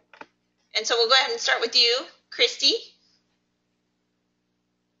 And so we'll go ahead and start with you, Christy.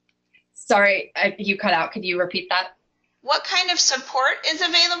 Sorry, you cut out. Could you repeat that? What kind of support is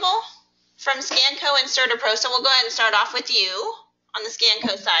available from Scanco and CertaPro? So we'll go ahead and start off with you on the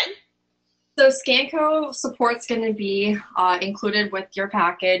Scanco side. So Scanco support's going to be included with your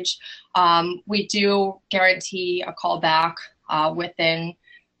package. We do guarantee a call back within,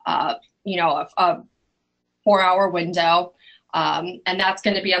 a 4-hour window. And that's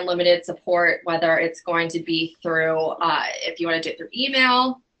going to be unlimited support, whether it's going to be through, if you want to do it through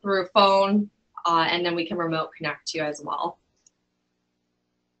email, through phone, and then we can remote connect you as well.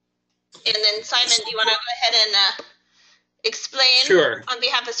 And then Simon, do you want to go ahead and explain Sure. on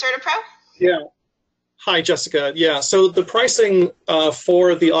behalf of CertaPro? Yeah. Hi, Jessica. Yeah, so the pricing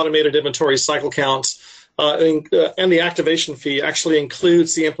for the automated inventory cycle count and the activation fee actually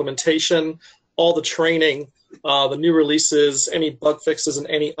includes the implementation, all the training, the new releases, any bug fixes, and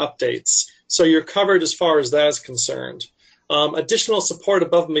any updates. So you're covered as far as that is concerned. Additional support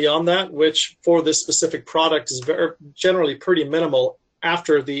above and beyond that, which for this specific product is generally pretty minimal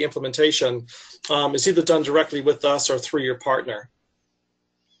after the implementation, is either done directly with us or through your partner.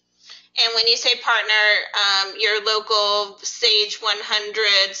 And when you say partner, your local Sage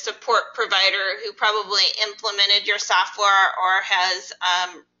 100 support provider who probably implemented your software or has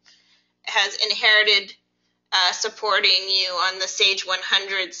inherited supporting you on the Sage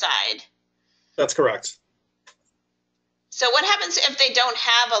 100 side. That's correct. So what happens if they don't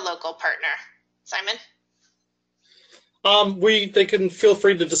have a local partner, Simon? They can feel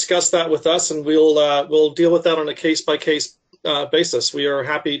free to discuss that with us, and we'll deal with that on a case-by-case basis. We are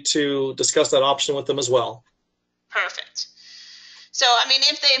happy to discuss that option with them as well. Perfect. So, I mean,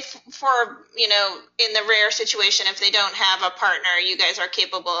 if they, in the rare situation, if they don't have a partner, you guys are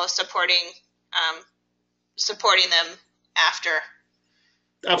capable of supporting them after.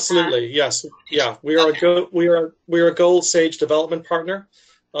 Absolutely, yes, yeah. We are a Gold Sage development partner,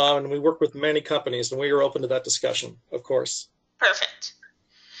 and we work with many companies, and we are open to that discussion, of course. Perfect.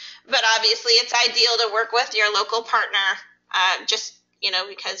 But obviously, it's ideal to work with your local partner,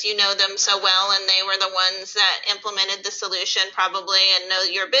 because you know them so well, and they were the ones that implemented the solution probably and know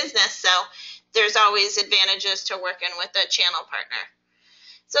your business. So there's always advantages to working with a channel partner.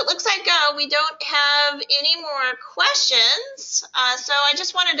 So it looks like we don't have any more questions. So I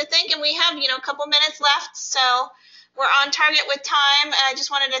just wanted to thank, and we have, a couple minutes left. So we're on target with time. I just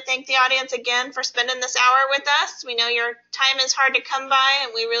wanted to thank the audience again for spending this hour with us. We know your time is hard to come by,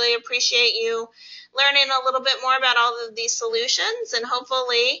 and we really appreciate you learning a little bit more about all of these solutions, and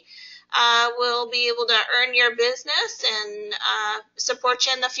hopefully we'll be able to earn your business and support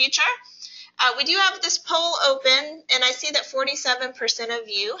you in the future. We do have this poll open, and I see that 47% of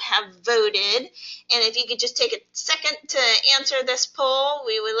you have voted. And if you could just take a second to answer this poll,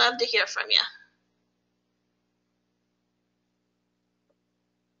 we would love to hear from you.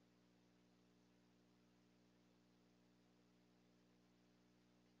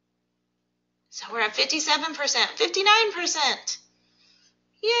 So we're at 57%, 59%.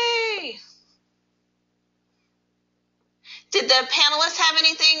 Yay! Did the panelists have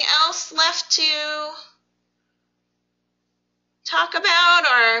anything else left to talk about,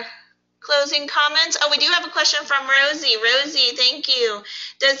 or closing comments? Oh, we do have a question from Rosie. Rosie, thank you.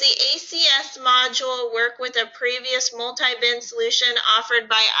 Does the ACS module work with a previous multi-bin solution offered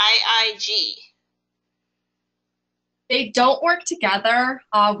by IIG? They don't work together.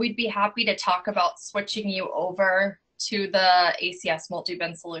 We'd be happy to talk about switching you over to the ACS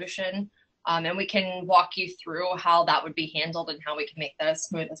multi-bin solution. And we can walk you through how that would be handled and how we can make that as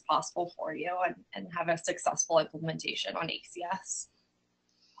smooth as possible for you and have a successful implementation on ACS.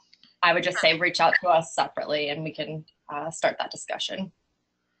 I would just say reach out to us separately and we can start that discussion.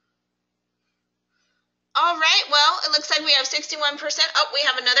 All right, well, it looks like we have 61%. Oh, we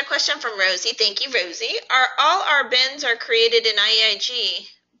have another question from Rosie. Thank you, Rosie. All our bins are created in IIG,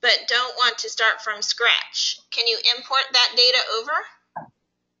 but don't want to start from scratch. Can you import that data over?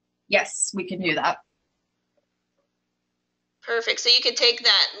 Yes, we can do that. Perfect. So you could take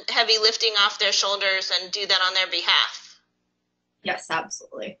that heavy lifting off their shoulders and do that on their behalf. Yes,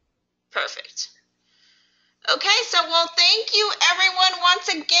 absolutely. Perfect. Okay, so well, thank you everyone once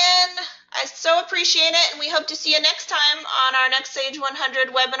again. I so appreciate it, and we hope to see you next time on our next Sage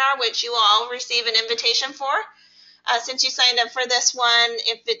 100 webinar, which you will all receive an invitation for. Since you signed up for this one,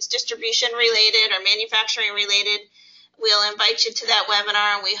 if it's distribution related or manufacturing related, we'll invite you to that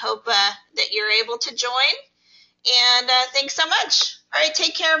webinar, and we hope that you're able to join. And thanks so much. All right,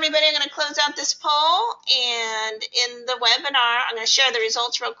 take care, everybody. I'm going to close out this poll, and in the webinar, I'm going to share the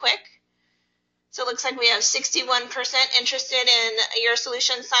results real quick. So it looks like we have 61% interested in your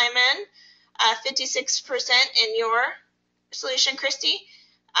solution, Simon, 56% in your solution, Christy,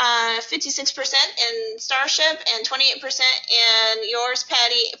 56% in Starship, and 28% in yours,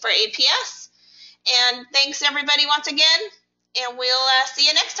 Patty, for APS. And thanks, everybody, once again, and we'll see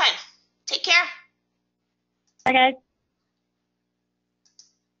you next time. Take care. Bye, guys.